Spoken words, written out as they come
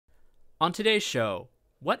On today's show,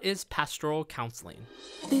 what is pastoral counseling?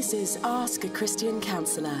 This is Ask a Christian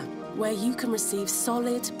Counselor, where you can receive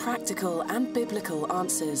solid, practical and biblical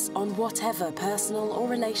answers on whatever personal or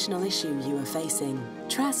relational issue you are facing.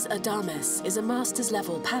 Tress Adames is a master's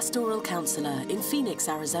level pastoral counselor in Phoenix,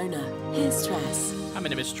 Arizona. Here's Tress. Hi, my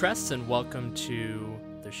name is Tress, and welcome to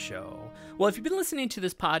the show. Well, if you've been listening to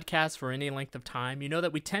this podcast for any length of time, you know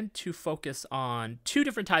that we tend to focus on two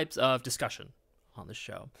different types of discussion on the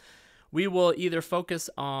show. We will either focus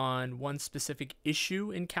on one specific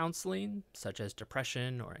issue in counseling, such as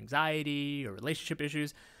depression or anxiety or relationship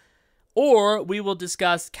issues, or we will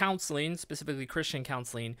discuss counseling, specifically Christian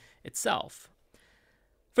counseling itself.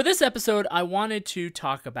 For this episode, I wanted to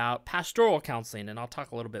talk about pastoral counseling, and I'll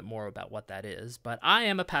talk a little bit more about what that is. But I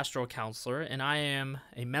am a pastoral counselor, and I am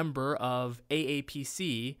a member of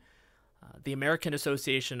AAPC, the American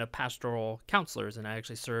Association of Pastoral Counselors, and I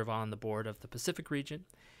actually serve on the board of the Pacific region.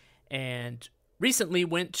 And recently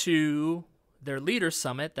went to their Leaders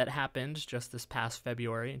Summit that happened just this past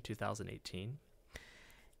February in 2018.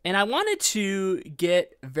 And I wanted to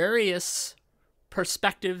get various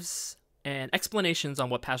perspectives and explanations on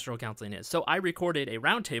what pastoral counseling is. So I recorded a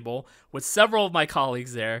roundtable with several of my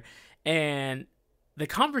colleagues there, and the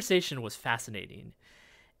conversation was fascinating.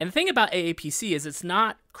 And the thing about AAPC is it's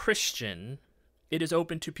not Christian. It is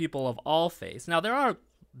open to people of all faiths. Now, there are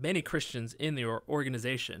many Christians in the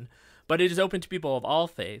organization, but it is open to people of all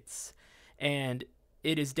faiths, and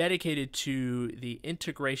it is dedicated to the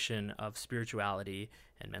integration of spirituality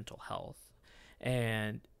and mental health.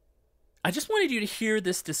 And I just wanted you to hear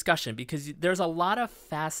this discussion because there's a lot of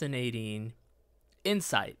fascinating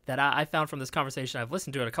insight that I found from this conversation. I've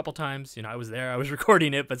listened to it a couple times. I was there, I was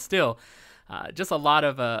recording it, but still, just a lot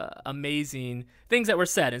of amazing things that were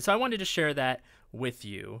said. And so I wanted to share that with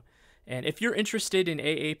you. And if you're interested in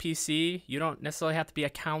AAPC, you don't necessarily have to be a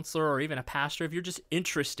counselor or even a pastor. If you're just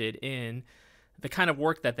interested in the kind of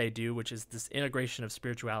work that they do, which is this integration of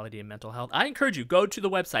spirituality and mental health, I encourage you, go to the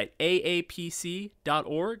website,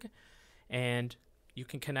 aapc.org, and you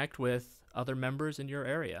can connect with other members in your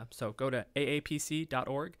area. So go to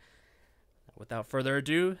aapc.org. Without further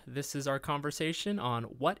ado, this is our conversation on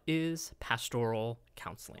what is pastoral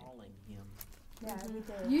counseling. Yeah,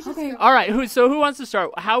 we did. Okay. All right. Who wants to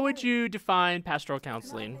start? How would you define pastoral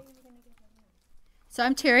counseling? So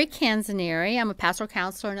I'm Terry Canzaneri. I'm a pastoral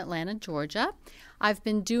counselor in Atlanta, Georgia. I've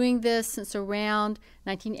been doing this since around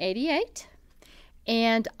 1988.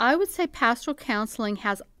 And I would say pastoral counseling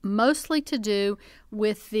has mostly to do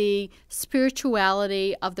with the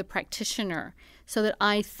spirituality of the practitioner, so that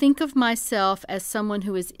I think of myself as someone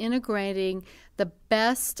who is integrating the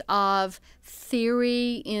best of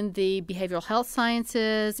theory in the behavioral health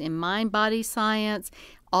sciences, in mind-body science,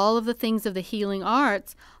 all of the things of the healing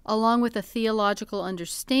arts, along with a theological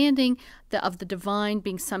understanding of the divine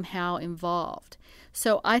being somehow involved.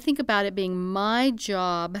 So I think about it being my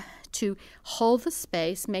job to hold the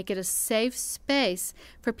space, make it a safe space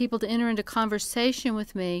for people to enter into conversation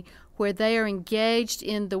with me where they are engaged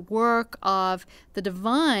in the work of the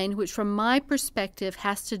divine, which from my perspective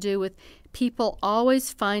has to do with people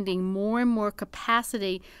always finding more and more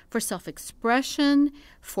capacity for self-expression,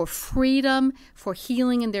 for freedom, for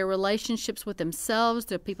healing in their relationships with themselves,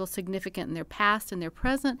 their people significant in their past and their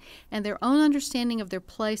present, and their own understanding of their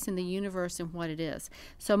place in the universe and what it is.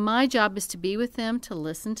 So my job is to be with them, to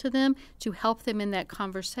listen to them, to help them in that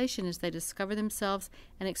conversation as they discover themselves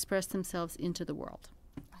and express themselves into the world.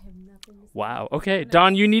 I have nothing to say. Wow. Okay,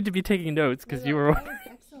 Dawn, you need to be taking notes because you were. That was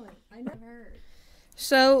excellent. I never heard.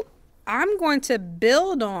 So I'm going to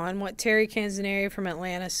build on what Terry Canzaneri from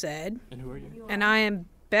Atlanta said. And who are you? And I am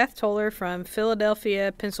Beth Toller from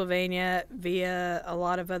Philadelphia, Pennsylvania, via a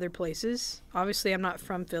lot of other places. Obviously, I'm not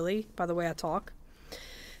from Philly, by the way I talk.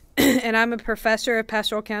 And I'm a professor of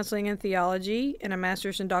pastoral counseling and theology in a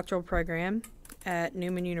master's and doctoral program at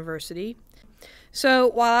Newman University. So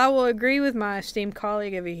while I will agree with my esteemed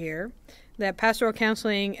colleague over here that pastoral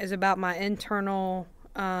counseling is about my internal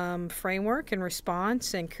framework and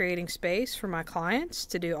response and creating space for my clients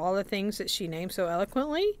to do all the things that she named so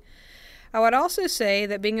eloquently, I would also say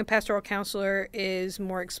that being a pastoral counselor is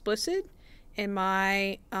more explicit in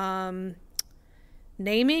my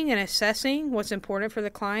naming and assessing what's important for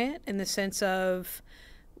the client in the sense of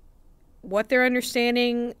what their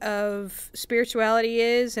understanding of spirituality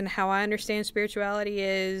is and how I understand spirituality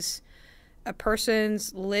is a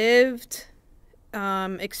person's lived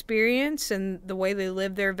experience and the way they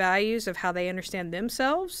live their values of how they understand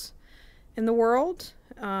themselves in the world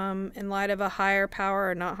in light of a higher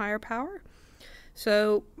power or not higher power.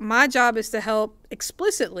 So my job is to help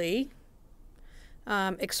explicitly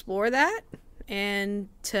explore that and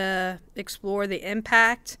to explore the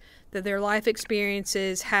impact that their life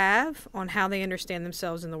experiences have on how they understand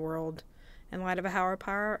themselves in the world in light of a higher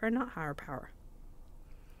power or not higher power.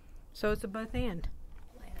 So it's a both and.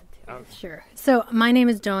 Sure. So my name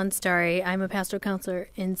is Dawn Starry. I'm a pastoral counselor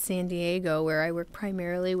in San Diego, where I work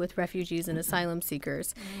primarily with refugees and asylum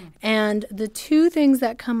seekers. And the two things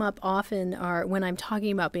that come up often are when I'm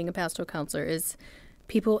talking about being a pastoral counselor is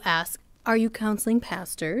people ask, are you counseling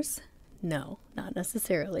pastors? No, not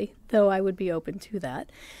necessarily, though I would be open to that.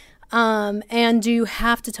 And do you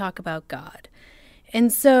have to talk about God?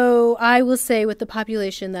 And so I will say with the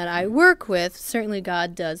population that I work with, certainly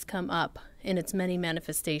God does come up in its many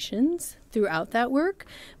manifestations throughout that work.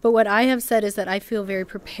 But what I have said is that I feel very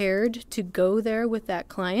prepared to go there with that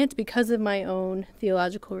client because of my own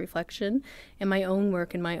theological reflection and my own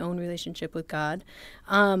work and my own relationship with God.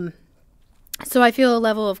 So I feel a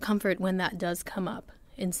level of comfort when that does come up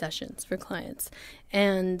in sessions for clients,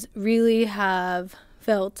 and really have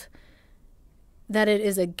felt that it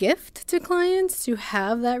is a gift to clients to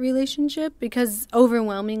have that relationship, because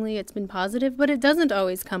overwhelmingly it's been positive, but it doesn't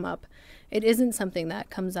always come up. It isn't something that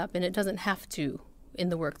comes up, and it doesn't have to in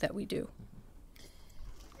the work that we do.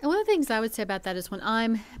 And one of the things I would say about that is when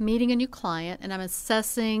I'm meeting a new client and I'm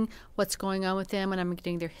assessing what's going on with them and I'm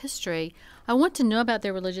getting their history, I want to know about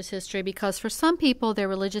their religious history, because for some people their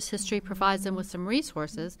religious history provides them with some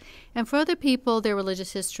resources, and for other people their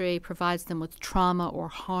religious history provides them with trauma or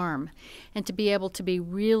harm. And to be able to be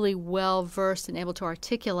really well versed and able to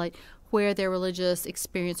articulate where their religious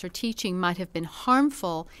experience or teaching might have been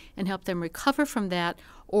harmful and help them recover from that,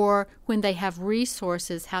 or when they have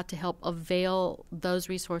resources, how to help avail those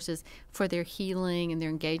resources for their healing and their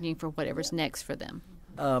engaging for whatever's next for them.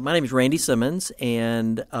 My name is Randy Simmons,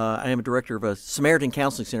 and I am a director of a Samaritan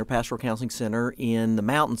Counseling Center, Pastoral Counseling Center in the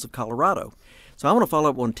mountains of Colorado. So I want to follow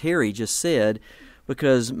up on what Terry just said,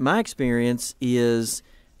 because my experience is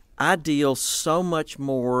I deal so much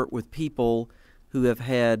more with people who have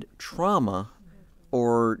had trauma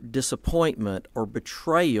or disappointment or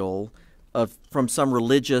betrayal from some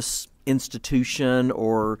religious institution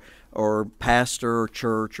or pastor or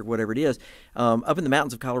church or whatever it is. Up in the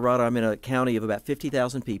mountains of Colorado, I'm in a county of about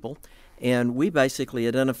 50,000 people, and we basically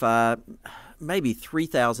identify maybe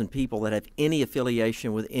 3,000 people that have any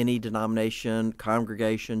affiliation with any denomination,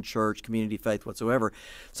 congregation, church, community, faith whatsoever.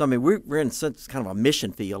 So, I mean, we're in such kind of a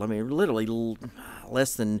mission field. I mean, literally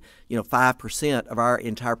less than 5% of our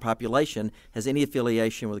entire population has any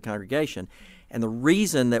affiliation with a congregation. And the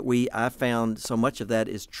reason that I found so much of that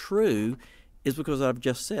is true is because I've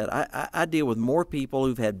just said, I deal with more people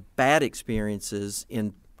who've had bad experiences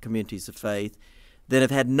in communities of faith than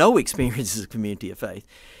have had no experiences of community of faith.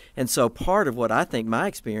 And so part of what I think my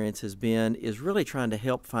experience has been is really trying to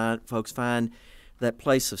help folks find that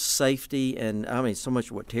place of safety. And I mean, so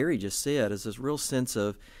much of what Terry just said is this real sense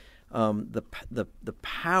of the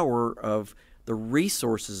power of the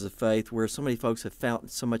resources of faith, where so many folks have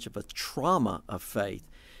found so much of a trauma of faith.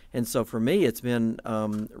 And so for me, it's been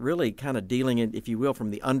really kind of dealing, if you will,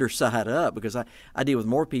 from the underside up, because I deal with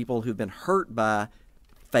more people who've been hurt by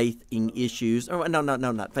faithing issues, or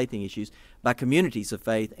not faithing issues, by communities of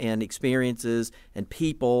faith and experiences and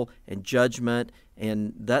people and judgment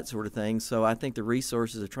and that sort of thing. So I think the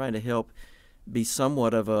resources are trying to help be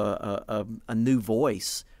somewhat of a new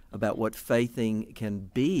voice about what faithing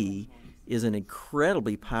can be is an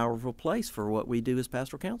incredibly powerful place for what we do as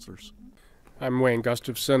pastoral counselors. I'm Wayne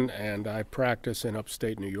Gustafson, and I practice in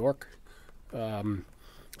upstate New York.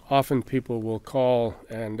 Often people will call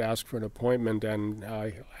and ask for an appointment, and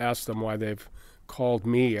I ask them why they've called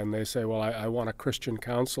me, and they say, well, I want a Christian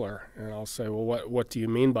counselor. And I'll say, well, what do you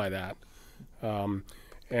mean by that?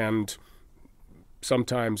 And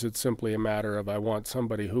sometimes it's simply a matter of I want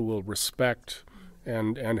somebody who will respect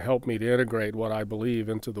and help me to integrate what I believe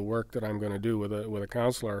into the work that I'm going to do with a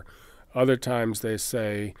counselor. Other times they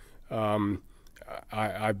say,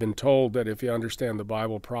 I've been told that if you understand the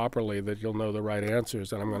Bible properly that you'll know the right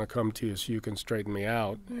answers, and I'm going to come to you so you can straighten me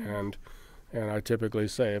out. And I typically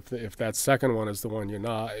say, if that second one is the one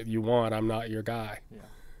you want, I'm not your guy.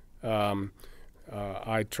 Yeah.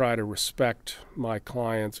 I try to respect my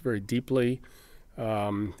clients very deeply,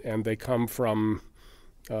 and they come from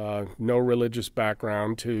no religious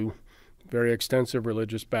background to very extensive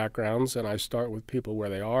religious backgrounds, and I start with people where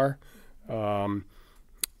they are.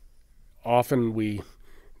 Often we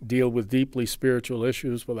deal with deeply spiritual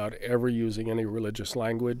issues without ever using any religious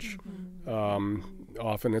language.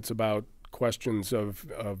 Often it's about questions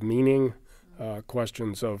of meaning,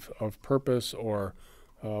 questions of purpose, or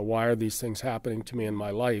why are these things happening to me in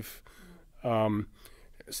my life.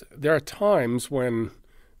 There are times when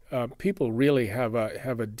people really have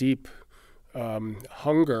a deep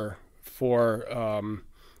hunger for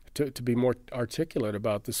to be more articulate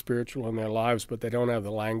about the spiritual in their lives, but they don't have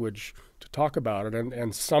the language to talk about it.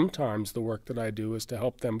 And sometimes the work that I do is to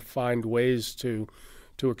help them find ways to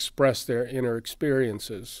express their inner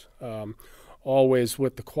experiences, always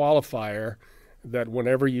with the qualifier that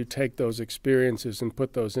whenever you take those experiences and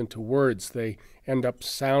put those into words, they end up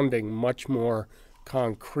sounding much more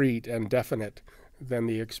concrete and definite than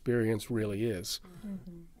the experience really is.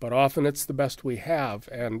 Mm-hmm. But often it's the best we have,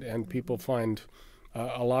 and people find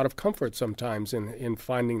a lot of comfort sometimes in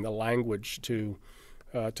finding the language to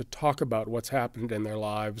talk about what's happened in their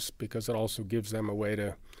lives, because it also gives them a way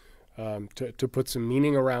to put some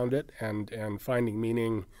meaning around it, and finding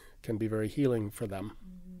meaning can be very healing for them.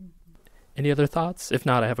 Any other thoughts? If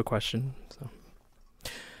not, I have a question.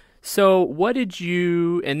 So what did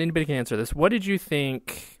you, and anybody can answer this, what did you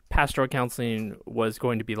think pastoral counseling was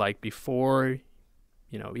going to be like before,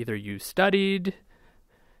 either you studied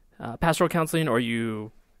pastoral counseling or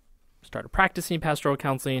you started practicing pastoral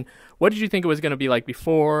counseling? What did you think it was going to be like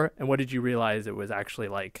before, and what did you realize it was actually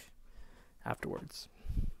like afterwards?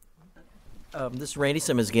 This is Randy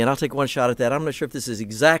Simmons again. I'll take one shot at that. I'm not sure if this is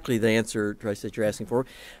exactly the answer, Tracy, that you're asking for.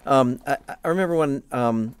 I remember when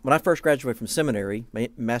I first graduated from seminary,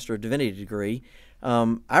 Master of Divinity degree,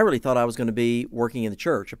 I really thought I was going to be working in the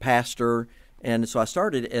church, a pastor, and so I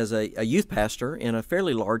started as a youth pastor in a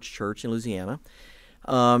fairly large church in Louisiana,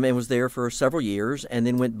 and was there for several years, and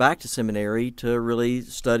then went back to seminary to really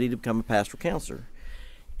study to become a pastoral counselor.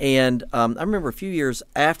 And I remember a few years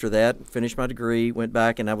after that, finished my degree, went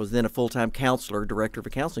back, and I was then a full-time counselor, director of a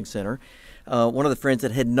counseling center. One of the friends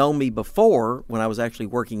that had known me before, when I was actually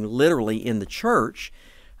working literally in the church,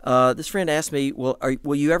 this friend asked me, well,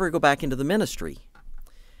 will you ever go back into the ministry?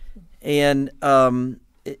 And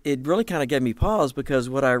it really kind of gave me pause, because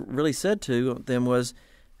what I really said to them was,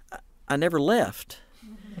 I never left.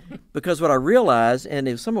 Because what I realized, and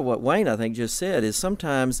it was some of what Wayne, I think, just said, is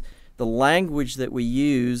sometimes the language that we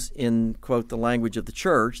use in, quote, the language of the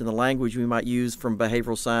church, and the language we might use from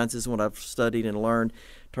behavioral sciences, what I've studied and learned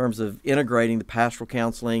in terms of integrating the pastoral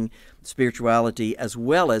counseling, spirituality, as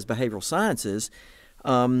well as behavioral sciences,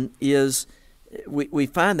 is we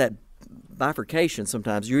find that bifurcation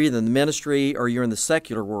sometimes. You're either in the ministry or you're in the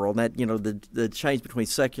secular world, and that, the change between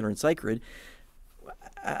secular and sacred.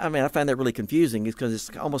 I find that really confusing, because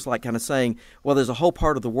it's almost like kind of saying, well, there's a whole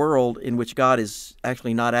part of the world in which God is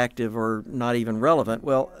actually not active or not even relevant.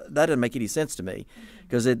 Well, that doesn't make any sense to me,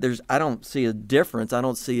 because I don't see a difference. I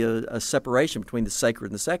don't see a separation between the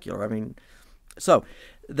sacred and the secular. So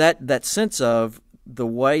that sense of the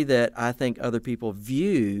way that I think other people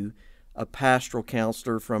view a pastoral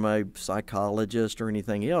counselor from a psychologist or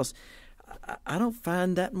anything else, I don't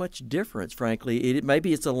find that much difference, frankly.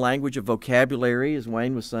 Maybe it's a language of vocabulary, as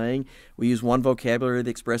Wayne was saying. We use one vocabulary that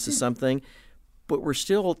expresses something, but we're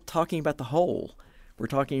still talking about the whole. We're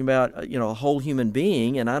talking about a whole human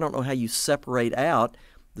being, and I don't know how you separate out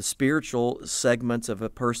the spiritual segments of a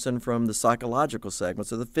person from the psychological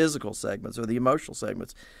segments or the physical segments or the emotional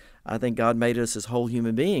segments. I think God made us as whole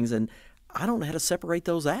human beings, and I don't know how to separate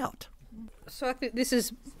those out. So I think this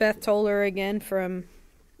is Beth Toller again from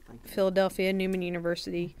Philadelphia, Newman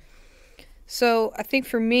University. So I think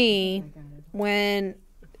for me, when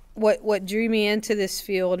what drew me into this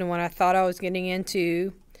field and what I thought I was getting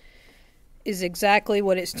into is exactly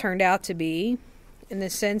what it's turned out to be, in the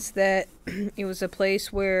sense that it was a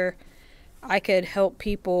place where I could help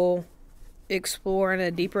people explore on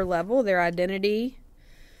a deeper level their identity,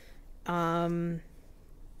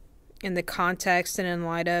 in the context and in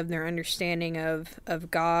light of their understanding of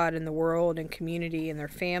God and the world and community and their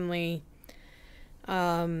family.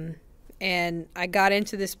 And I got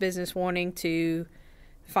into this business wanting to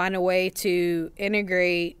find a way to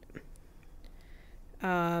integrate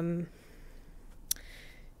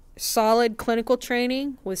solid clinical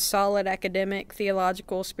training with solid academic,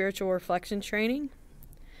 theological, spiritual reflection training.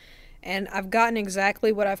 And I've gotten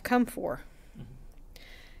exactly what I've come for.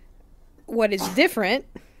 What is different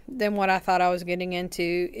than what I thought I was getting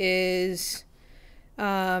into is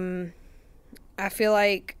I feel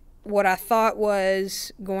like what I thought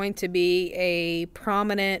was going to be a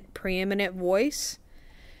prominent, preeminent voice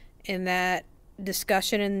in that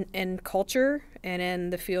discussion and culture and in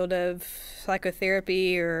the field of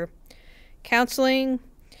psychotherapy or counseling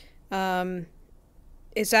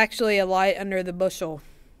is actually a light under the bushel,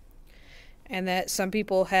 and that some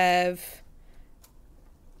people have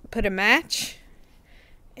put a match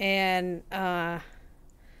and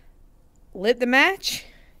lit the match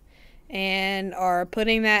and are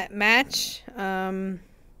putting that match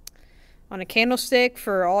on a candlestick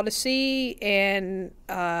for all to see, and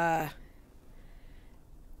the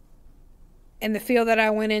field that I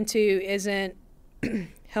went into isn't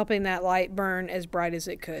helping that light burn as bright as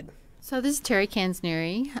it could. So this is Terry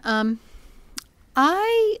Canzanieri.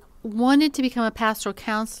 I wanted to become a pastoral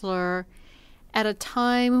counselor at a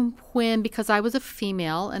time when, because I was a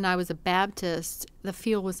female and I was a Baptist, the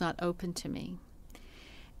field was not open to me.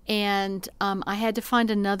 And I had to find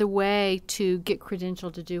another way to get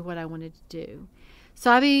credentialed to do what I wanted to do.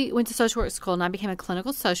 So I went to social work school, and I became a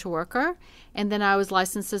clinical social worker, and then I was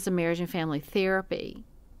licensed as a marriage and family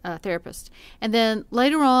therapist. And then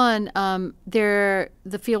later on,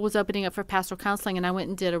 the field was opening up for pastoral counseling, and I went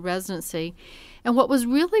and did a residency. And what was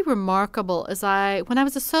really remarkable is when I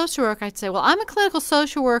was a social worker, I'd say, well, I'm a clinical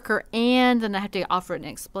social worker, and then I have to offer an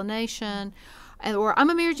explanation, or I'm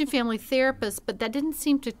a marriage and family therapist, but that didn't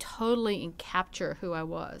seem to totally capture who I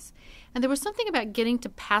was. And there was something about getting to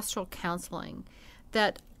pastoral counseling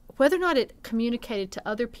that, whether or not it communicated to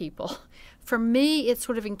other people, for me it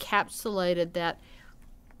sort of encapsulated that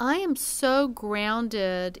I am so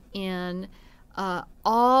grounded in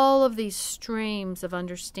all of these streams of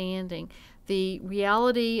understanding, the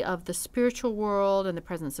reality of the spiritual world and the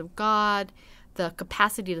presence of God, the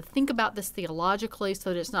capacity to think about this theologically so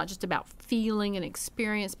that it's not just about feeling and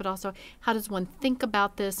experience, but also how does one think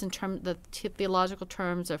about this in the theological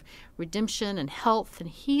terms of redemption and health and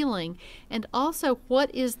healing, and also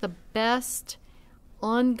what is the best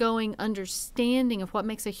ongoing understanding of what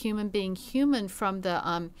makes a human being human from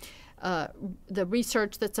the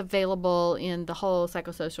research that's available in the whole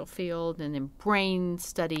psychosocial field and in brain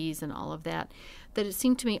studies and all of that, that it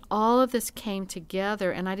seemed to me all of this came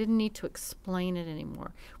together and I didn't need to explain it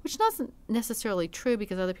anymore, which wasn't necessarily true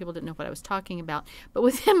because other people didn't know what I was talking about. But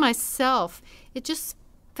within myself, it just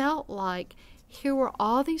felt like here were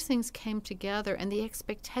all these things came together, and the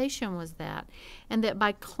expectation was that. And that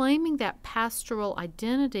by claiming that pastoral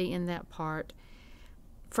identity in that part,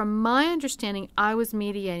 from my understanding, I was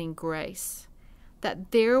mediating grace.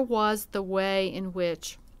 That there was the way in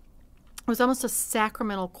which it was almost a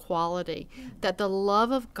sacramental quality, that the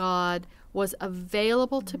love of God was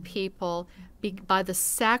available to people by the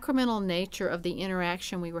sacramental nature of the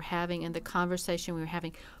interaction we were having and the conversation we were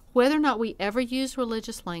having. Whether or not we ever used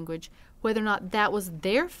religious language, whether or not that was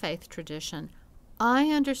their faith tradition, I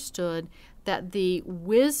understood that the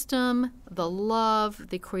wisdom, the love,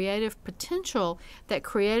 the creative potential that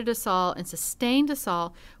created us all and sustained us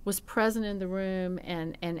all was present in the room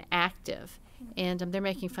and active. And they're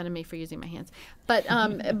making fun of me for using my hands. But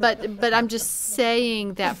I'm just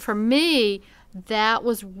saying that for me, that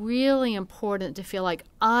was really important to feel like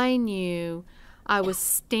I knew I was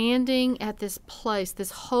standing at this place,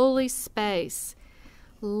 this holy space,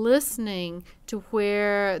 listening to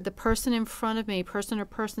where the person in front of me, person or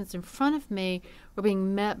persons in front of me, were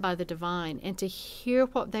being met by the divine, and to hear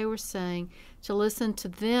what they were saying, to listen to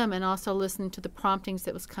them, and also listen to the promptings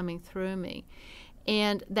that was coming through me.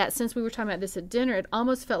 And that, since we were talking about this at dinner, it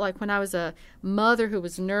almost felt like when I was a mother who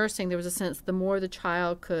was nursing, there was a sense the more the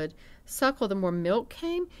child could suckle, the more milk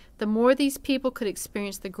came, the more these people could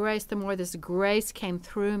experience the grace, the more this grace came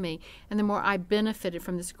through me, and the more I benefited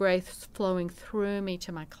from this grace flowing through me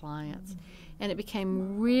to my clients. And it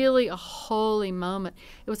became really a holy moment.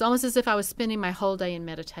 It was almost as if I was spending my whole day in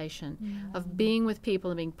meditation, of being with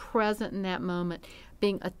people and being present in that moment,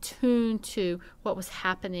 being attuned to what was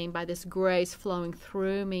happening by this grace flowing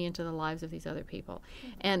through me into the lives of these other people.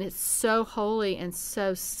 And it's so holy and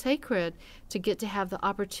so sacred to get to have the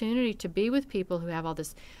opportunity to be with people who have all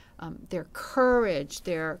this, their courage,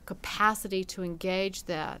 their capacity to engage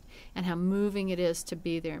that, and how moving it is to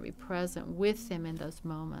be there and be present with them in those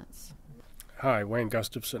moments. Hi, Wayne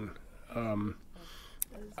Gustafson.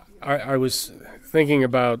 I was thinking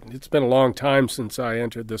about, it's been a long time since I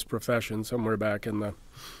entered this profession, somewhere back in the,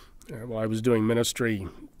 I was doing ministry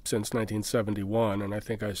since 1971, and I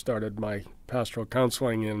think I started my pastoral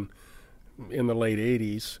counseling in the late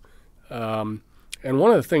 80s. And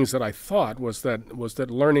one of the things that I thought was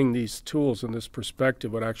that learning these tools and this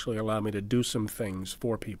perspective would actually allow me to do some things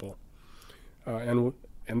for people.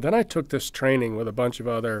 And then I took this training with a bunch of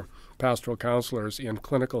other pastoral counselors in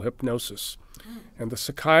clinical hypnosis. And the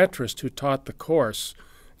psychiatrist who taught the course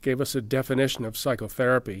gave us a definition of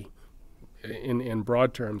psychotherapy in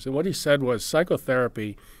broad terms. And what he said was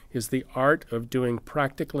psychotherapy is the art of doing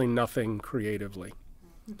practically nothing creatively.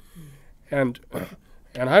 And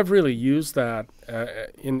I've really used that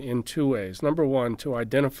in two ways. Number one, to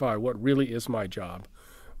identify what really is my job.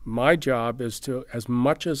 My job is to, as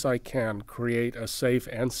much as I can, create a safe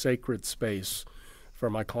and sacred space for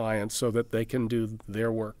my clients so that they can do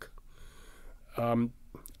their work.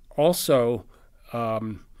 also,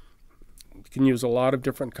 you can use a lot of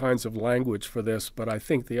different kinds of language for this, but I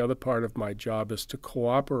think the other part of my job is to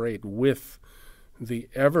cooperate with the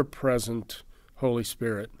ever-present Holy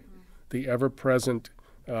Spirit, the ever-present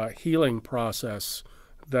healing process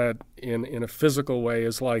that in a physical way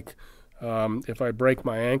is like, if I break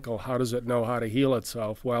my ankle, how does it know how to heal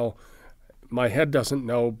itself? Well, my head doesn't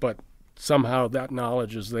know, but somehow that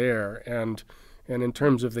knowledge is there. And in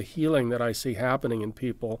terms of the healing that I see happening in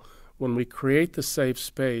people, when we create the safe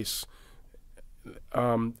space,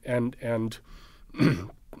 and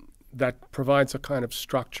that provides a kind of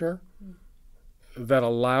structure that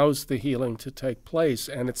allows the healing to take place,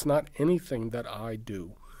 and it's not anything that I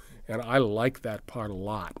do. And I like that part a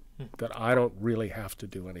lot, that I don't really have to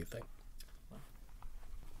do anything.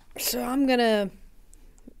 So I'm going to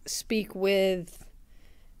speak with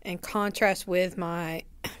and contrast with my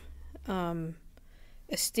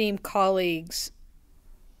esteemed colleagues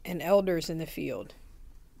and elders in the field.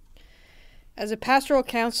 As a pastoral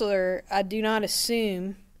counselor, I do not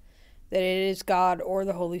assume that it is God or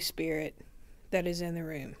the Holy Spirit that is in the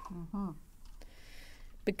room.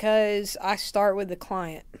 Because I start with the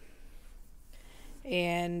client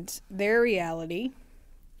and their reality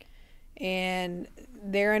and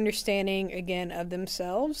their understanding, again, of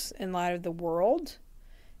themselves in light of the world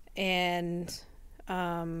and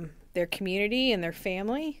their community and their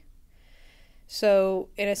family. So,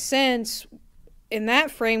 in a sense, in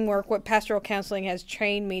that framework, what pastoral counseling has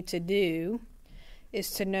trained me to do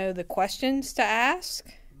is to know the questions to ask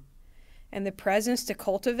and the presence to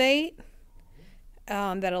cultivate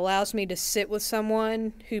that allows me to sit with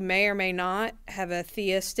someone who may or may not have a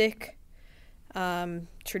theistic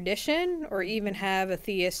tradition or even have a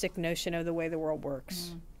theistic notion of the way the world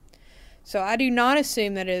works. So I do not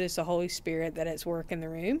assume that it is the Holy Spirit that is work in the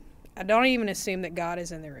room. I don't even assume that God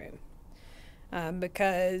is in the room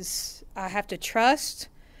because I have to trust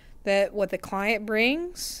that what the client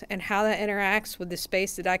brings and how that interacts with the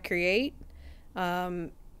space that I create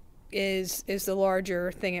is the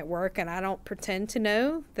larger thing at work, and I don't pretend to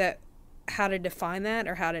know that how to define that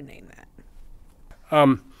or how to name that.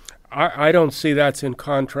 I don't see that's in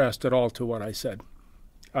contrast at all to what I said.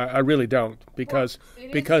 I really don't, because you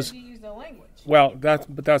use the language. Well,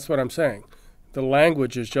 that's what I'm saying. The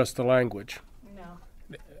language is just the language.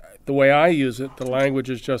 No. The way I use it, the language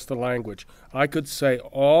is just the language. I could say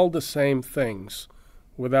all the same things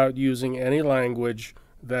without using any language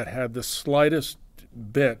that had the slightest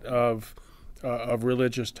bit of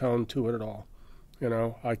religious tone to it at all. You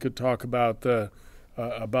know, I could talk about the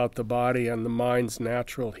body and the mind's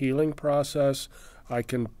natural healing process. I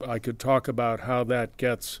could talk about how that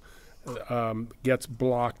gets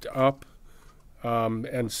blocked up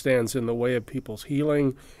and stands in the way of people's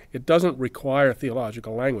healing. It doesn't require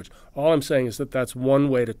theological language. All I'm saying is that that's one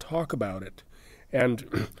way to talk about it.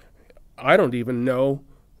 And I don't even know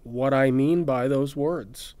what I mean by those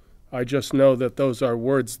words. I just know that those are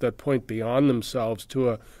words that point beyond themselves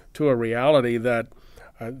to a reality that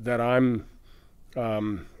I'm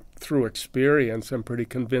through experience I'm pretty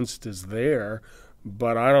convinced is there,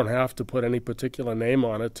 but I don't have to put any particular name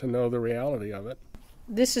on it to know the reality of it.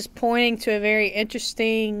 This is pointing to a very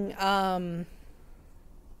interesting,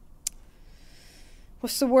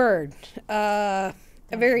 what's the word? A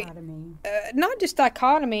very, not just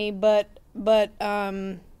dichotomy, but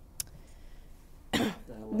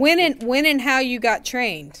when and how you got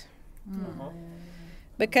trained.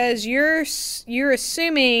 Because you're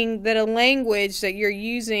assuming that a language that you're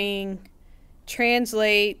using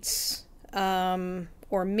translates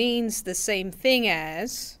or means the same thing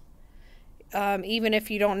as, even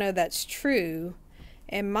if you don't know that's true.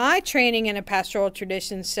 And my training in a pastoral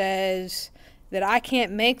tradition says that I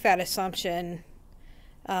can't make that assumption,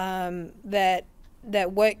 that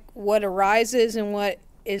what arises and what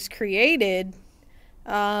is created,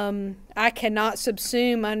 I cannot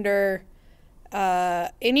subsume under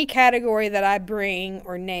any category that I bring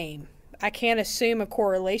or name. I can't assume a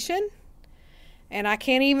correlation, and I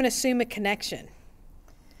can't even assume a connection.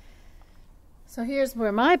 So here's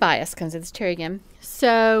where my bias comes in. It's Terry again.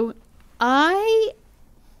 So I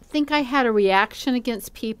think I had a reaction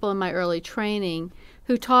against people in my early training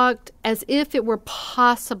who talked as if it were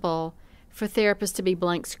possible for therapists to be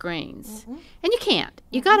blank screens. And you can't.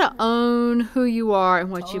 You got to own who you are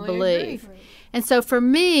and what you believe. And so for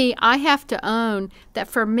me, I have to own that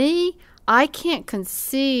for me, I can't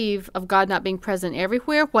conceive of God not being present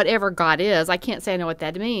everywhere, whatever God is. I can't say I know what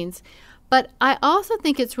that means. But I also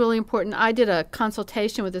think it's really important. I did a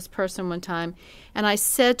consultation with this person one time, and I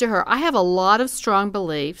said to her, I have a lot of strong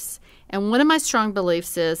beliefs, and one of my strong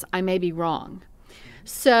beliefs is I may be wrong.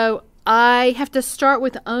 So I have to start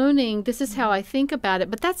with owning this is how I think about it,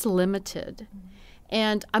 but that's limited.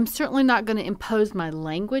 And I'm certainly not going to impose my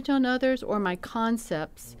language on others or my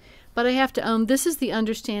concepts, but I have to own this is the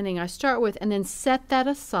understanding I start with, and then set that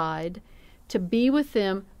aside to be with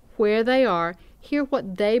them where they are, hear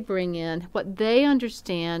what they bring in, what they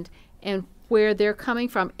understand, and where they're coming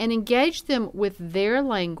from, and engage them with their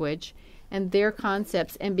language and their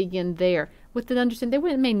concepts and begin there. With the understanding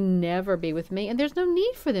they may never be with me, and there's no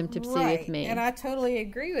need for them to be with me. And I totally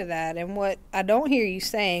agree with that. And what I don't hear you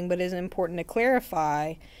saying, but is important to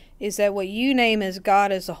clarify, is that what you name as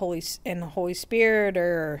God as the Holy Spirit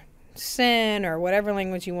or sin or whatever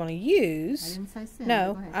language you want to use. I didn't say sin.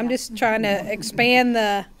 No, I'm just trying to expand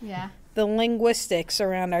the Yeah. the linguistics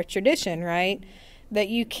around our tradition, right? That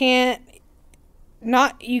you can't.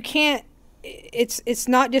 It's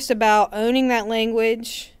not just about owning that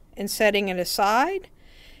language and setting it aside,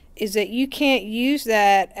 is that you can't use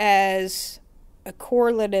that as a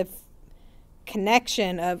correlative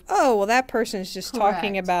connection of, oh, well, that person's just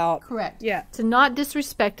talking about. Correct. Yeah. To not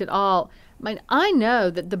disrespect at all. I mean, I know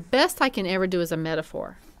that the best I can ever do is a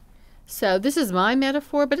metaphor. So this is my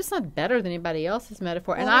metaphor, but it's not better than anybody else's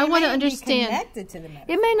metaphor. Well, and I want to be understand. connected to the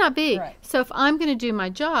metaphor. It may not be. Right. So if I'm going to do my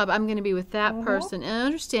job, I'm going to be with that person and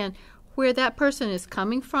understand where that person is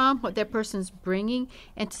coming from, what that person's bringing,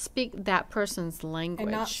 and to speak that person's language.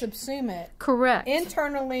 And not subsume it. Correct.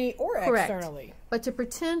 Internally or Correct. externally. But to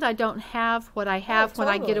pretend I don't have what I have when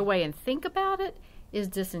I get totally. away and think about it is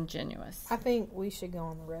disingenuous. I think we should go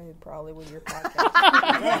on the road probably with your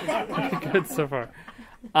podcast. Good so far.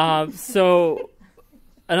 So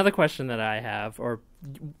another question that I have, or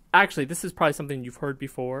actually this is probably something you've heard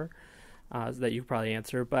before, that you probably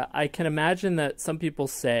answer, but I can imagine that some people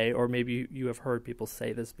say, or maybe you have heard people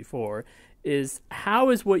say this before, is how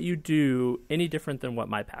is what you do any different than what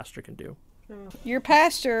my pastor can do? Your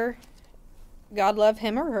pastor, God love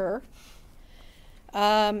him or her,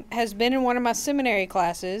 has been in one of my seminary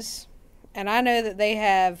classes, and I know that they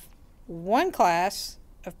have one class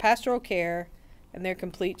of pastoral care and their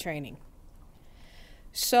complete training.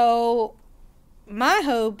 So my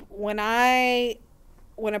hope when a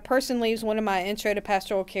person leaves one of my intro to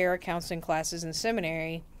pastoral care or counseling classes in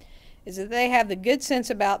seminary is that they have the good sense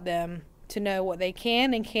about them to know what they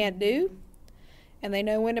can and can't do, and they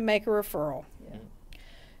know when to make a referral. Yeah.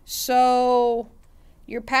 So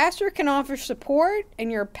your pastor can offer support,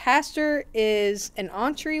 and your pastor is an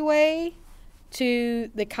entryway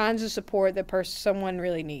to the kinds of support that someone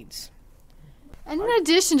really needs. And in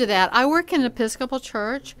addition to that, I work in an Episcopal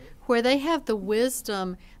church where they have the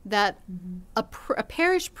wisdom that a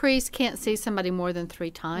parish priest can't see somebody more than 3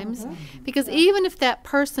 times. Because even if that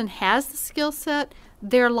person has the skill set,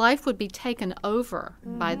 their life would be taken over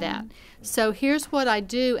by that. So here's what I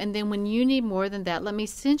do, and then when you need more than that, let me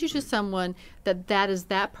send you to someone that is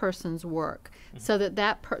that person's work, so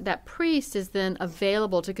that priest is then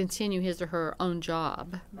available to continue his or her own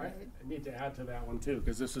job. I need to add to that one too,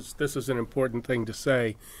 because this is an important thing to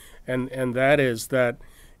say, and that is that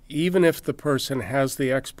even if the person has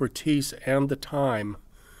the expertise and the time,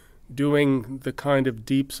 doing the kind of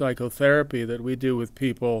deep psychotherapy that we do with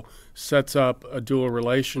people sets up a dual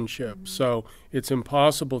relationship. So it's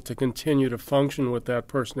impossible to continue to function with that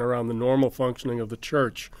person around the normal functioning of the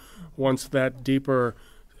church once that deeper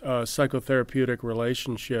psychotherapeutic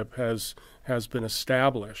relationship has been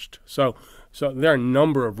established. So there are a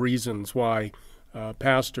number of reasons why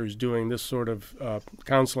pastors doing this sort of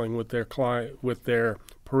counseling with their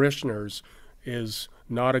parishioners is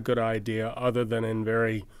not a good idea, other than in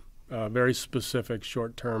very specific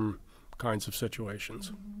short-term kinds of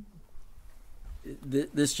situations.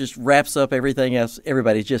 This just wraps up everything else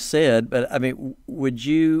everybody just said. But I mean, would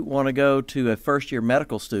you want to go to a first-year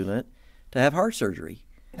medical student to have heart surgery?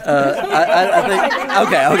 I think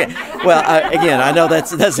okay. Well, again, I know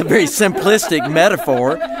that's a very simplistic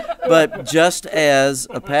metaphor, but just as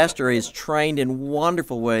a pastor is trained in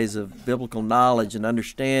wonderful ways of biblical knowledge and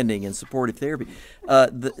understanding and supportive therapy,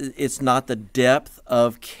 it's not the depth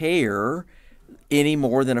of care any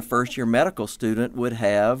more than a first-year medical student would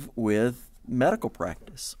have with medical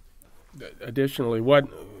practice. Additionally,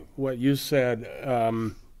 what you said,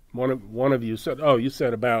 one of you said, you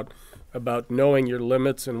said about knowing your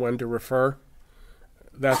limits and when to refer.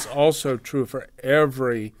 That's also true for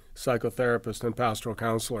every psychotherapist and pastoral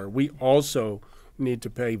counselor. We also need to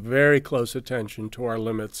pay very close attention to our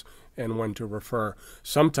limits and when to refer.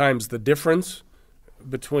 Sometimes the difference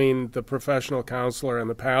between the professional counselor and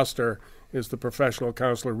the pastor is the professional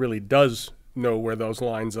counselor really does know where those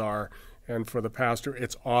lines are, and for the pastor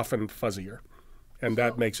it's often fuzzier, and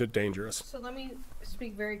that makes it dangerous. So let me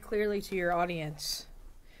speak very clearly to your audience.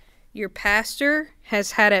 your pastor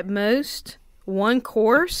has had at most one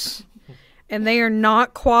course, and they are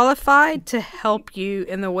not qualified to help you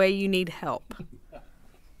in the way you need help.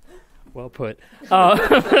 Well put. Did Flo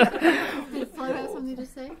have something to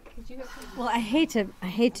say? Did you have something? Well, I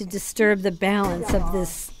hate to disturb the balance of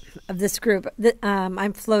this group.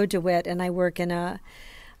 I'm Flo DeWitt, and I work in a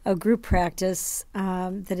group practice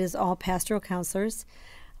that is all pastoral counselors,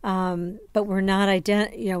 but we're not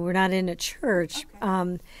we're not in a church.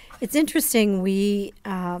 Okay. It's interesting. We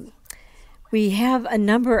have a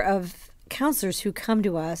number of counselors who come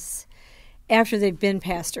to us after they've been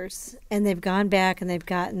pastors, and they've gone back and they've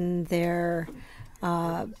gotten their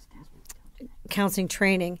counseling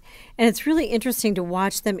training. And it's really interesting to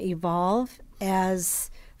watch them evolve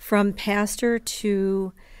as from pastor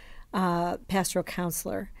to pastoral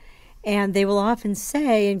counselor. And they will often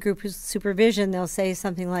say in group supervision, they'll say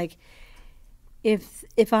something like,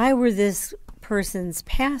 if I were this person's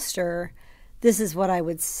pastor, this is what I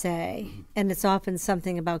would say. And it's often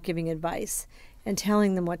something about giving advice and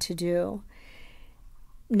telling them what to do.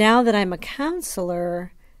 Now that I'm a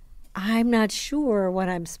counselor, I'm not sure what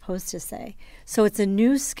I'm supposed to say. So it's a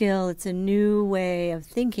new skill. It's a new way of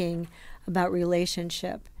thinking about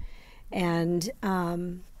relationship. And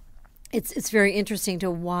it's very interesting to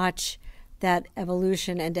watch that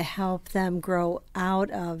evolution and to help them grow out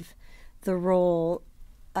of the role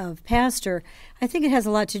of pastor. I think it has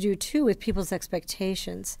a lot to do, too, with people's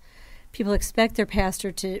expectations. People expect their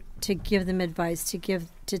pastor to give them advice,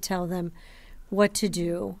 to tell them what to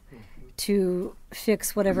do, to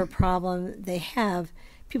fix whatever problem they have.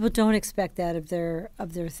 People don't expect that of their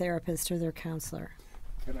therapist or their counselor.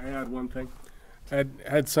 Can I add one thing? I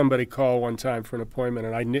had somebody call one time for an appointment,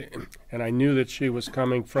 and I knew that she was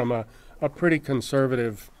coming from a pretty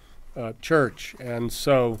conservative church, and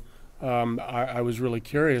so I was really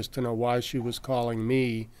curious to know why she was calling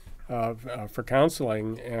me for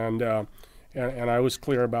counseling, and I was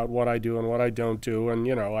clear about what I do and what I don't do, and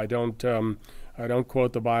I don't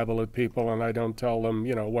quote the Bible at people, and I don't tell them,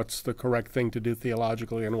 what's the correct thing to do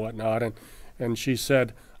theologically and whatnot. And she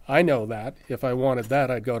said, I know that. If I wanted that,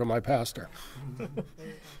 I'd go to my pastor.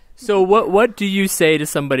 So what do you say to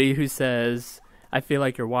somebody who says, I feel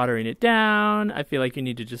like you're watering it down, I feel like you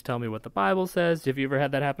need to just tell me what the Bible says? Have you ever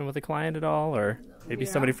had that happen with a client at all? Or maybe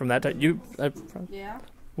somebody from that type? Yeah.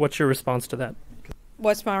 What's your response to that?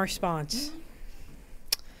 What's my response?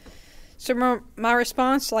 So my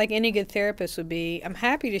response, like any good therapist, would be, I'm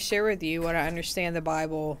happy to share with you what I understand the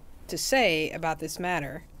Bible to say about this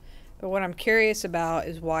matter. But what I'm curious about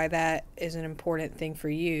is why that is an important thing for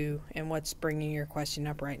you and what's bringing your question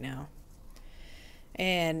up right now.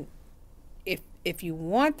 And if you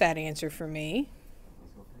want that answer from me,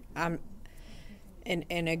 I'm in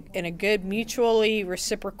a good mutually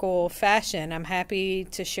reciprocal fashion, I'm happy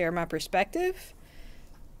to share my perspective.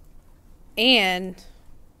 And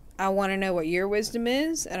I want to know what your wisdom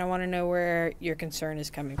is, and I want to know where your concern is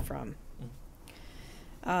coming from.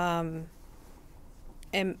 And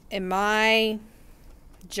my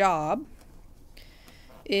job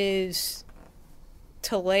is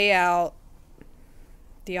to lay out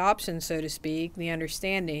the options, so to speak, the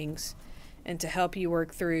understandings, and to help you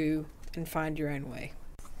work through and find your own way.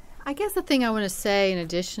 I guess the thing I want to say in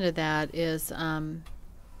addition to that is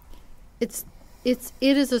it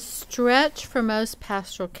is a stretch for most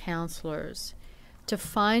pastoral counselors to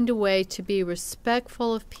find a way to be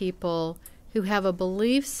respectful of people who have a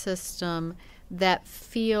belief system that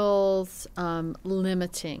feels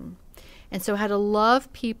limiting. And so how to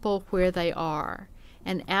love people where they are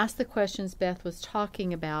and ask the questions Beth was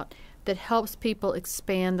talking about that helps people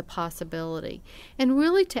expand the possibility. And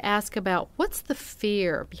really to ask about what's the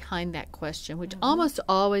fear behind that question, which almost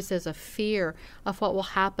always is a fear of what will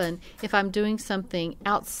happen if I'm doing something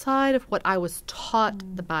outside of what I was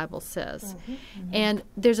taught the Bible says. And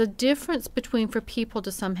there's a difference between for people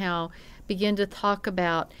to somehow begin to talk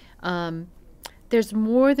about there's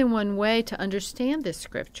more than one way to understand this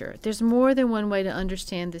scripture. There's more than one way to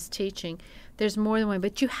understand this teaching. There's more than one.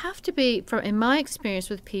 But you have to be, in my experience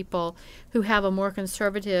with people who have a more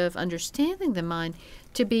conservative understanding than mine,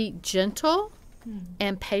 to be gentle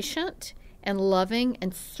and patient and loving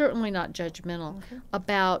and certainly not judgmental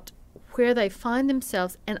about where they find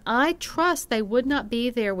themselves. And I trust they would not be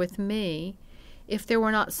there with me if there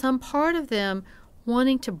were not some part of them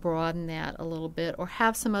wanting to broaden that a little bit or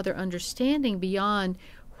have some other understanding beyond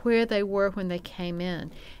where they were when they came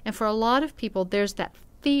in. And for a lot of people, there's that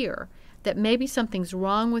fear that maybe something's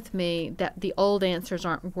wrong with me, that the old answers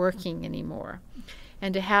aren't working anymore.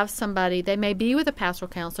 And to have somebody, they may be with a pastoral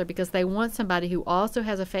counselor because they want somebody who also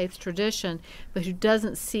has a faith tradition, but who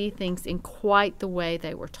doesn't see things in quite the way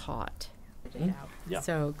they were taught. Yeah.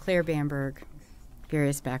 So Claire Bamberg,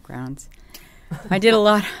 various backgrounds. I did a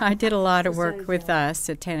lot of work with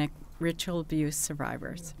satanic ritual abuse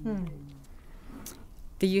survivors.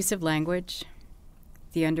 The use of language,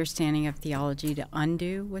 the understanding of theology to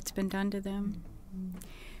undo what's been done to them,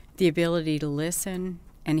 the ability to listen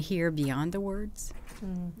and hear beyond the words,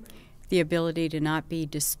 the ability to not be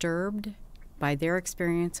disturbed by their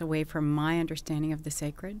experience away from my understanding of the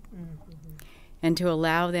sacred, and to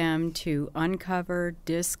allow them to uncover,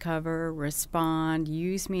 discover, respond,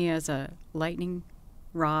 use me as a lightning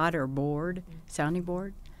rod or board, sounding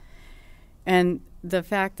board. And the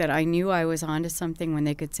fact that I knew I was onto something when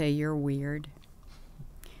they could say, "You're weird,"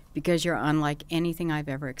 because you're unlike anything I've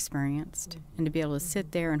ever experienced. And to be able to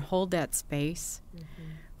sit there and hold that space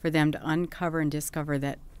for them to uncover and discover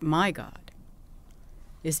that my God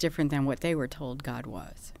is different than what they were told God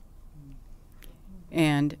was.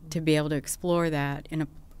 And to be able to explore that in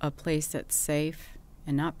a place that's safe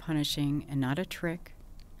and not punishing and not a trick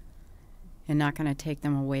and not going to take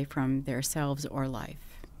them away from their selves or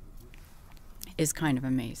life is kind of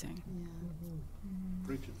amazing.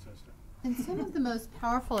 And some of the most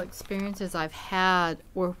powerful experiences I've had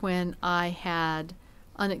were when I had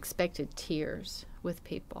unexpected tears with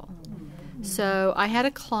people. So I had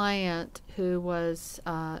a client who was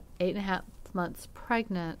 8.5 months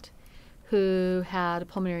pregnant who had a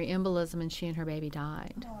pulmonary embolism, and she and her baby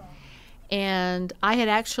died. And I had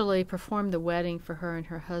actually performed the wedding for her and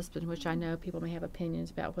her husband, which I know people may have opinions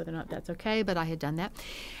about whether or not that's okay, but I had done that.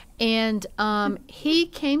 And he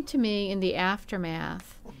came to me in the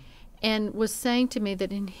aftermath and was saying to me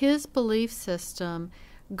that in his belief system,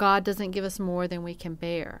 God doesn't give us more than we can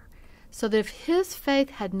bear. So that if his faith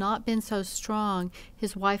had not been so strong,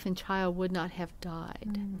 his wife and child would not have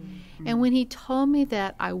died. And when he told me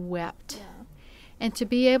that, I wept. And to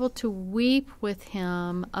be able to weep with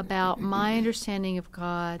him about my understanding of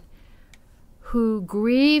God, who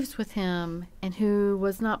grieves with him and who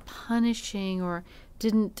was not punishing or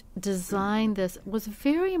didn't design this, was a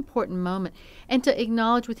very important moment. And to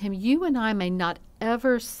acknowledge with him, you and I may not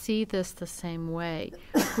ever see this the same way.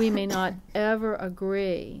 We may not ever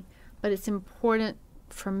agree. But it's important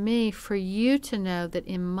for me, for you to know that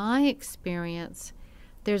in my experience,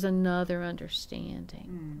 there's another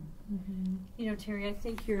understanding. You know, Terry, I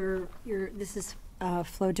think this is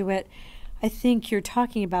Flo DeWitt. I think you're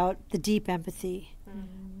talking about the deep empathy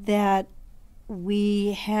that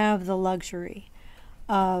we have the luxury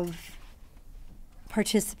of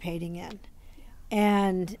participating in.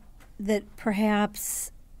 And that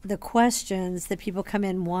perhaps the questions that people come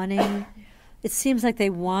in wanting, it seems like they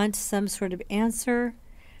want some sort of answer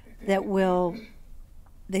that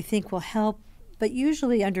they think will help. But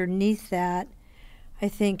usually underneath that, I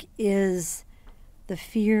think, is the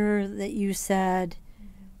fear that you said,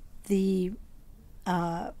 the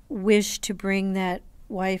wish to bring that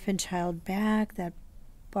wife and child back, that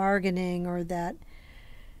bargaining or that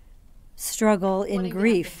struggle in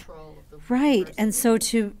grief. Right. And so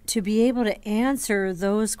to be able to answer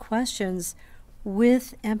those questions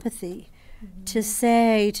with empathy, to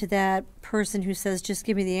say to that person who says, just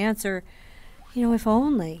give me the answer, you know, if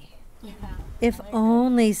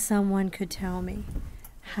only someone could tell me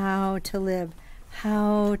how to live,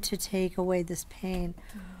 how to take away this pain,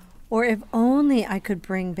 or if only I could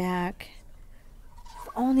bring back, if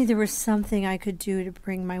only there was something I could do to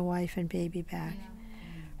bring my wife and baby back.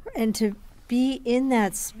 And to be in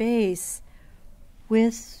that space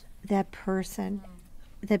with that person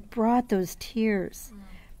that brought those tears,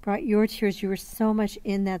 brought your tears. You were so much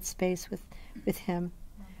in that space with him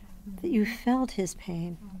that you felt his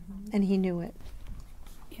pain, and he knew it.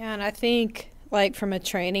 Yeah, and I think, like, from a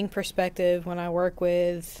training perspective, when I work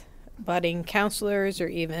with budding counselors or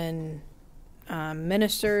even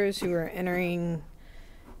ministers who are entering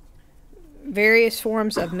various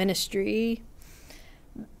forms of ministry,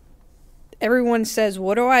 everyone says,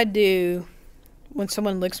 what do I do when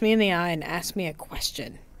someone looks me in the eye and asks me a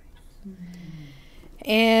question?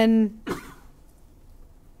 And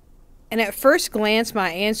at first glance, my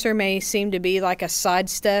answer may seem to be like a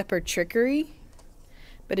sidestep or trickery,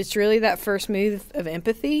 but it's really that first move of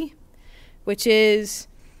empathy, which is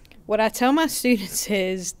what I tell my students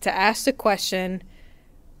is to ask the question,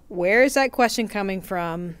 where is that question coming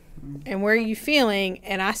from, and where are you feeling?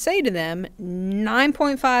 And I say to them,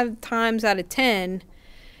 9.5 times out of 10,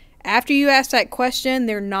 after you ask that question,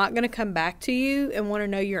 they're not going to come back to you and want to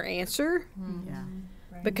know your answer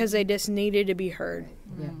because they just needed to be heard.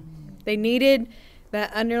 They needed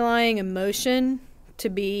that underlying emotion to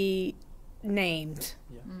be named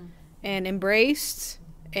and embraced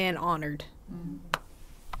and honored.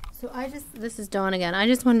 So this is Dawn again. I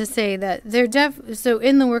just wanted to say that so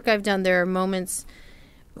in the work I've done, there are moments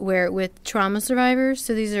where with trauma survivors,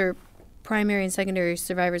 so these are primary and secondary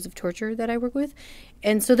survivors of torture that I work with.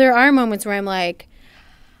 And so there are moments where I'm like,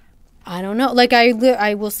 I don't know. Like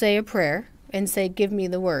I will say a prayer and say, give me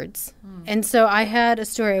the words. And so I had a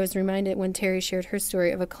story. I was reminded when Terry shared her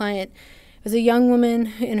story of a client. It was a young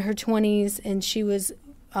woman in her 20s, and she was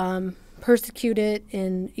persecuted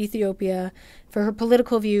in Ethiopia for her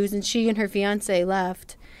political views, and she and her fiance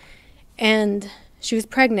left. And she was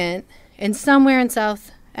pregnant, and somewhere in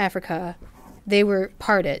South Africa, they were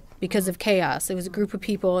parted because of chaos. It was a group of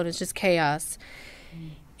people, and it's just chaos.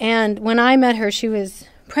 And when I met her, she was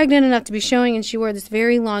pregnant enough to be showing, and she wore this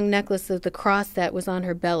very long necklace of the cross that was on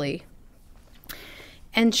her belly.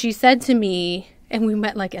 And she said to me, and we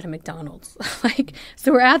met like at a McDonald's,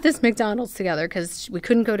 so we're at this McDonald's together because we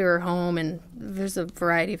couldn't go to her home, and there's a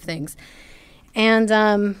variety of things.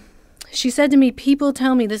 And she said to me, people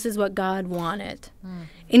tell me this is what God wanted.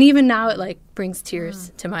 And even now it brings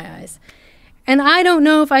tears to my eyes. And I don't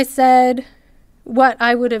know if I said what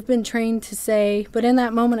I would have been trained to say, but in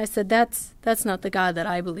that moment I said, that's not the God that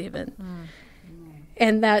I believe in.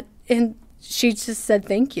 And she just said,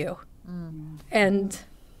 thank you. And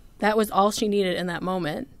that was all she needed in that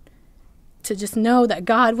moment, to just know that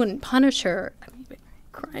God wouldn't punish her. I'm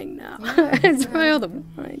crying now. It's probably all the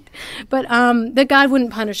mind. But that God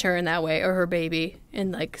wouldn't punish her in that way, or her baby,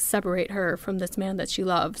 and separate her from this man that she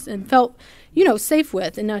loves and felt, safe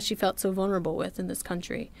with, and now she felt so vulnerable with in this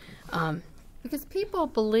country. Because people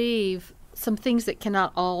believe some things that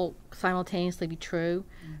cannot all simultaneously be true.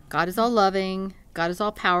 God is all loving. God is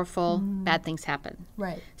all powerful. Bad things happen.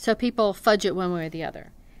 Right. So people fudge it one way or the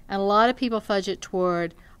other. And a lot of people fudge it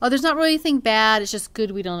toward, there's not really anything bad. It's just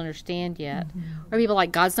good we don't understand yet. Or people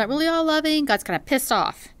God's not really all loving. God's kind of pissed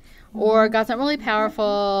off. Or God's not really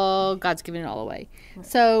powerful. God's giving it all away.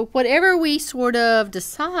 So whatever we sort of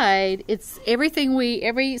decide, it's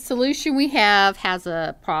every solution we have has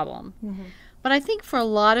a problem. But I think for a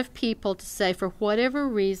lot of people to say, for whatever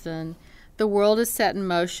reason, the world is set in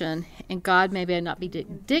motion, and God may not be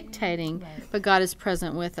dictating, but God is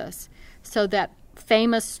present with us. So that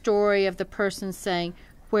famous story of the person saying,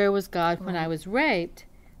 where was God when I was raped?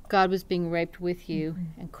 God was being raped with you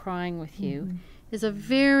and crying with you, is a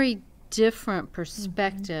very different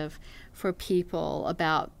perspective for people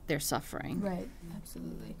about their suffering. Right,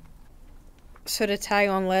 absolutely. So to tag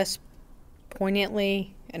on less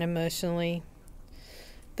poignantly and emotionally,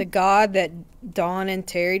 the God that Dawn and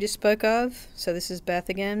Terry just spoke of, so this is Beth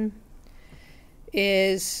again,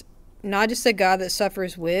 is not just a God that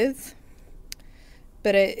suffers with,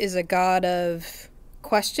 but it is a God of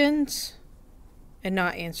questions and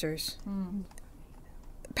not answers.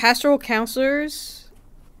 Pastoral counselors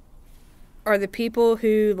are the people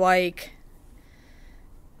who, like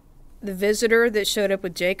the visitor that showed up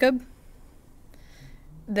with Jacob,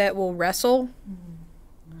 that will wrestle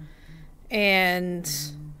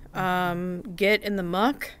and get in the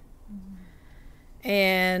muck,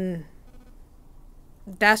 and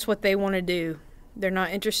that's what they want to do. They're not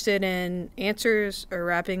interested in answers or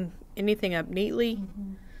wrapping anything up neatly,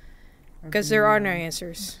 because there are no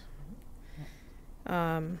answers.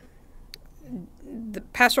 The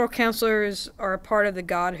pastoral counselors are a part of the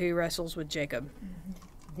God who wrestles with Jacob.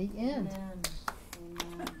 The end.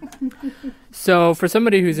 So for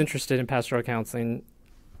somebody who's interested in pastoral counseling,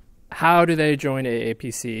 how do they join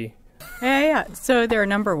AAPC? Yeah. So there are a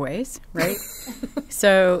number of ways, right?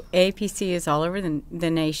 So AAPC is all over the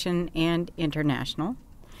nation and international.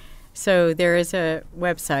 So there is a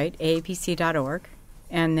website, aapc.org,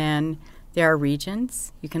 and then there are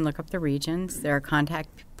regions. You can look up the regions. There are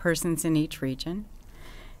contact persons in each region.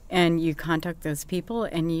 And you contact those people,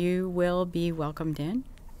 and you will be welcomed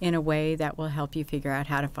in a way that will help you figure out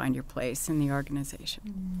how to find your place in the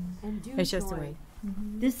organization. And it's just a way.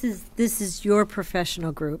 This is your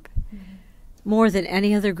professional group. More than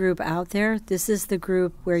any other group out there, this is the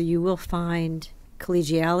group where you will find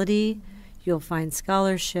collegiality, you'll find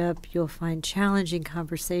scholarship, you'll find challenging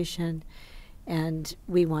conversation, and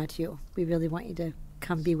we want you. We really want you to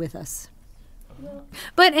come be with us.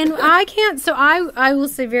 But, and I can't, so I will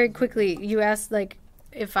say very quickly, you asked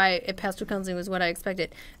if pastoral counseling was what I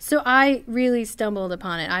expected. So I really stumbled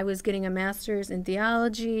upon it. I was getting a master's in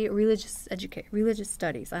theology, religious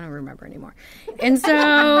studies. I don't remember anymore. And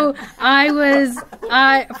so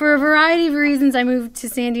for a variety of reasons, I moved to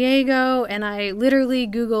San Diego, and I literally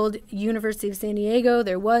Googled University of San Diego.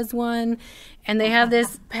 There was one, and they have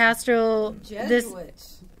this pastoral,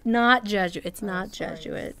 Not Jesuit. It's not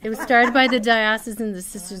Jesuit. It was started by the Diocesan, the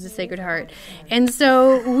Sisters of Sacred Heart. And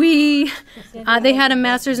so they had a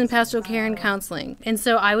master's in pastoral care and counseling. And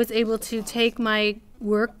so I was able to take my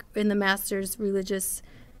work in the master's religious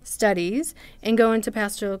studies and go into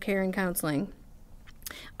pastoral care and counseling.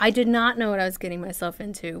 I did not know what I was getting myself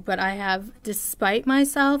into, but I have, despite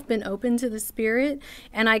myself, been open to the Spirit,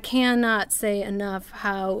 and I cannot say enough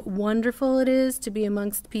how wonderful it is to be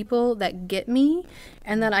amongst people that get me,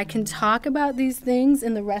 and that I can talk about these things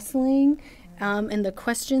in the wrestling, and the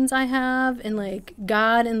questions I have, and like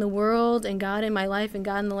God in the world, and God in my life, and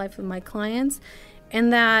God in the life of my clients,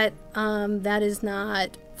 and that that is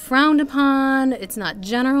not frowned upon, it's not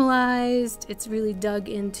generalized, it's really dug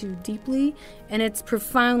into deeply, and it's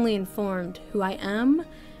profoundly informed who I am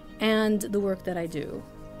and the work that I do.